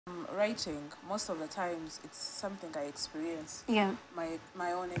Writing, most of the times, it's something I experience. Yeah.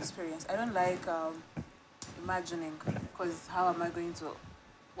 My own experience. I don't like imagining, because how am I going to?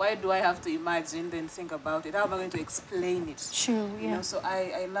 Why do I have to imagine then think about it? How am I going to explain it? True. Yeah. You know, so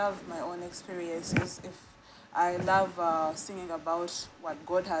I love my own experiences. If I love singing about what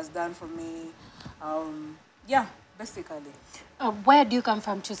God has done for me. Yeah, basically. Where do you come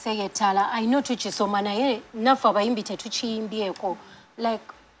from to say etala? I know tuchisoma naye nafa abayimbi tetukiyimbyeko. Like,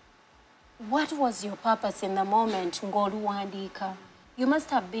 what was your purpose in the moment ng'oluwandiika? You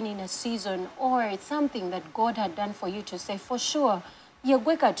must have been in a season or something that God had done for you to say, for sure,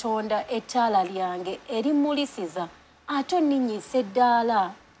 yegwe Katonda etala lyange erimulisiza ate onninnyisa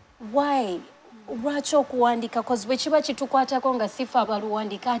eddaala. Why? Lwaki okuwandiika? Because bwe kiba kitukwatako nga sifa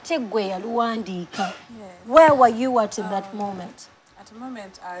abaluwandiika ate gwe yaluwandiika. Where were you at in that moment? At the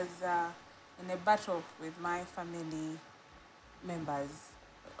moment, I was in a battle with my family members.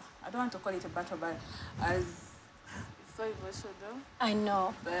 I don't want to call it a battle, but as it's so emotional though. I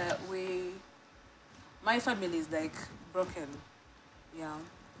know. But my family is like broken, yeah.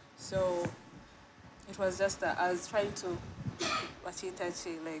 So it was just I was trying to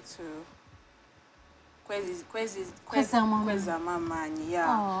like to kweza mamani, yeah.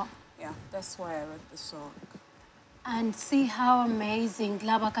 Oh. Yeah, that's why I wrote the song. And see how amazing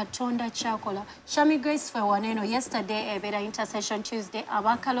Laba Katonda chakola. Shamie Grace for waneno yesterday ebera Intercession Tuesday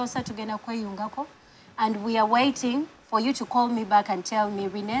abakalosa tugenda kweyungako, and we are waiting for you to call me back and tell me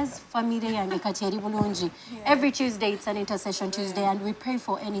Rene's family yange kati eri bulungi. Every Tuesday it's an Intercession Tuesday, and we pray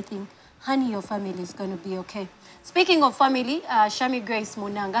for anything. Honey, your family is going to be okay. Speaking of family, Shamie Grace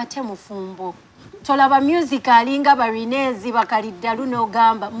munanga ate mufumbo. Tolaba music alinga ba Renezi bakaliddalu no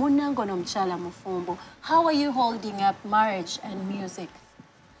gamba munango no mchala mufumbo. How are you holding up marriage and music?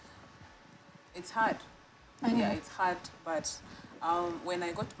 It's hard. Yeah, it's hard, but when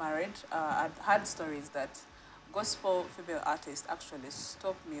I got married, I'd heard stories that gospel female artists actually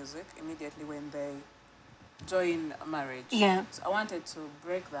stop music immediately when they join marriage. Yeah. So I wanted to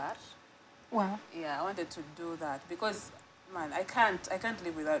break that. Wow. Yeah, I wanted to do that because, man, I can't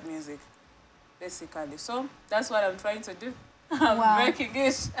live without music, basically. So that's what I'm trying to do. I'm breaking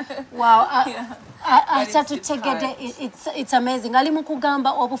it. Wow. Yeah. It's amazing. Ali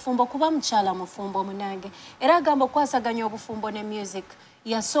mukugamba obufumbo kuba mchala mufumbo munange. Era gamba kwasaganya obufumbo ne music.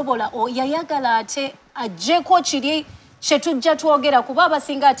 Yasobola o yayagala ate ajeko kiri chetujja twogera kuba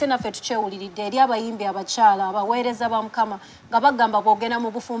abasinga ate naffe tukyewuliridde eri abayimbi abakyala abaweereza ba Mukama nga bagamba boogenda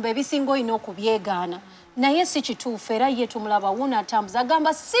mu bufumbo ebisinga olina okubyegaana. Naye si kituufu era ye tumulaba wuuna atambuza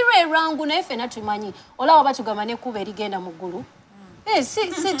agamba si lwerwangu naye ffenna tumanyi olaba batugamba n'ekkuba erigenda mu ggulu.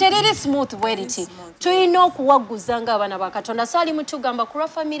 Tereri smooth bwe riti. Tulina okuwagguza ng'abaana ba Katonda. Saali mutugamba ku lwa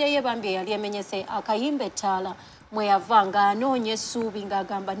famire ye bambi eyali emenyese akayimba ettaala mwe yava ng'anoonya essuubi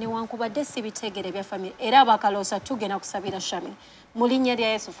ng'agamba newankubadde si bitegere bya famire era abakaloosa tugenda kusabira Shamie mu linnya lya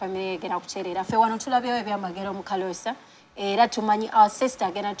Yesu famire yegenda kutereera. Ffe wano tulabyewo ebyamagero mu kaloosa era tumanyi our sister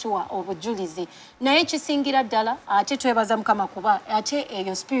agenda tuwa obujulizi naye kisingira ddala ate twebaza Mukama kuba ate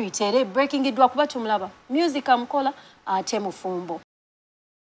eyo spirit era breaking idwa kuba tumulaba music amukola ate mufumbo.